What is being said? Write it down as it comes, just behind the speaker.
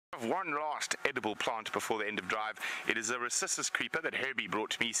have one last edible plant before the end of drive. It is a Riccisus creeper that Herbie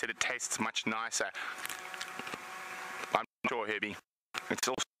brought to me. He said it tastes much nicer. I'm not sure, Herbie. It's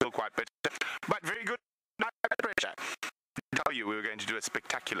also still quite bitter, but very good. No pressure. I tell you we were going to do a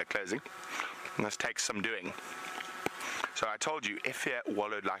spectacular closing, and this takes some doing. So I told you, Effia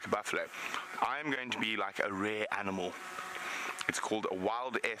wallowed like a buffalo. I am going to be like a rare animal. It's called a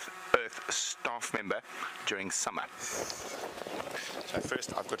Wild Earth staff member during summer. So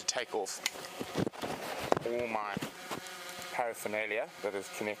first I've got to take off all my paraphernalia that is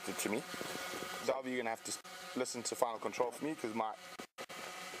connected to me. So you're going to have to listen to Final Control for me because my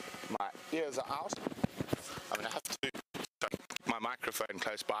ears are out. I'm going to have to put my microphone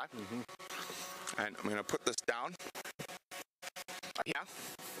close by. And I'm going to put this down here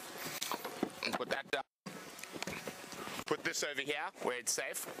and put that down. Put this over here where it's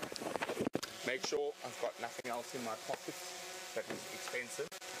safe. Make sure I've got nothing else in my pockets that is expensive.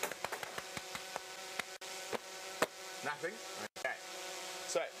 Nothing? Okay.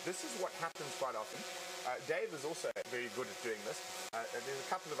 So this is what happens quite often. Dave is also very good at doing this. There's a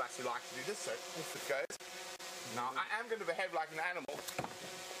couple of us who like to do this, so off it goes. Now I am going to behave like an animal.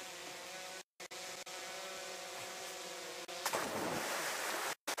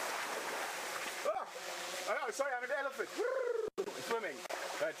 Oh, sorry, I'm an elephant. Swimming.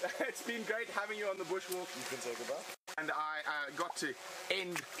 But it's been great having you on the bushwalk. You can take a bath. And I got to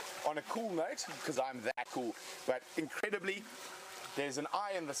end on a cool note because I'm that cool. But incredibly, there's an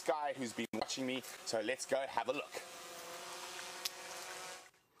eye in the sky who's been watching me. So let's go have a look.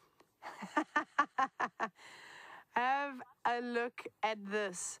 Have a look at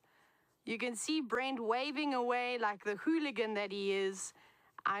this. You can see Brent waving away like the hooligan that he is.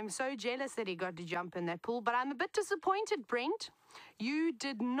 I'm so jealous that he got to jump in that pool, but I'm a bit disappointed, Brent. You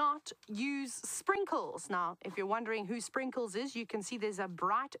did not use Sprinkles. Now, if you're wondering who Sprinkles is, you can see there's a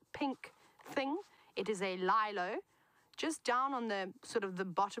bright pink thing. It is a lilo, just down on the sort of the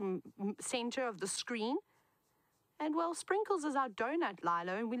bottom center of the screen. And well, Sprinkles is our donut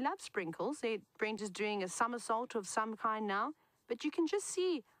lilo, and we love Sprinkles. Brent is doing a somersault of some kind now, but you can just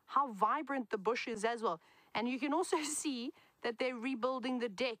see how vibrant the bush is as well. And you can also see that they're rebuilding the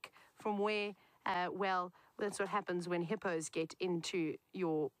deck from where, well, that's what happens when hippos get into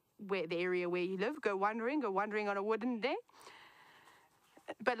the area where you live. Go wandering on a wooden deck.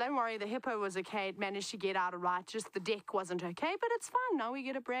 But don't worry, the hippo was okay. It managed to get out all right. Just the deck wasn't okay, but it's fine. Now we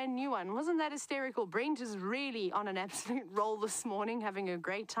get a brand new one. Wasn't that hysterical? Brent is really on an absolute roll this morning, having a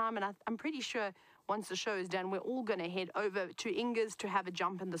great time. And I'm pretty sure once the show is done, we're all going to head over to Inga's to have a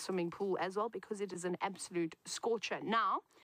jump in the swimming pool as well, because it is an absolute scorcher. Now,